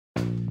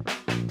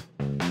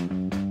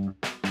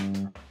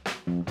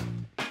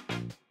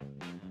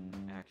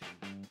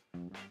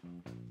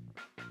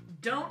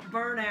Don't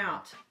burn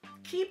out.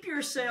 Keep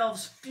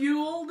yourselves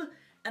fueled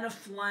and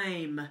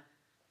aflame.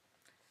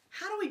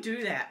 How do we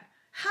do that?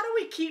 How do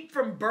we keep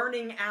from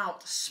burning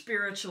out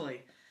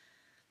spiritually?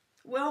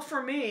 Well,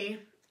 for me,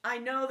 I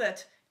know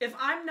that if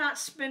I'm not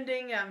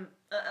spending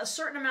a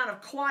certain amount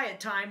of quiet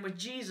time with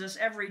Jesus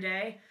every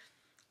day,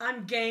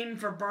 I'm game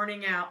for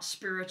burning out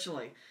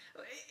spiritually.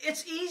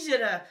 It's easy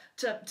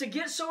to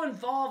get so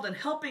involved in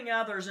helping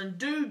others and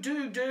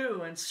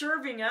do and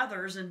serving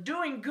others and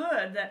doing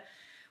good that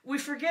we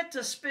forget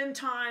to spend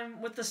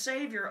time with the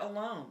Savior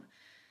alone.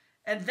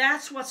 And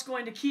that's what's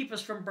going to keep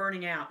us from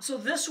burning out. So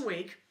this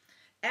week,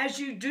 as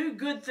you do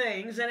good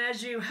things and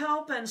as you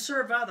help and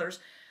serve others,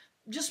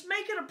 just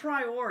make it a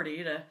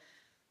priority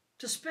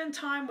to spend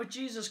time with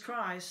Jesus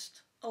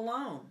Christ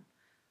alone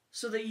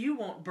so that you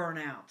won't burn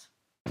out.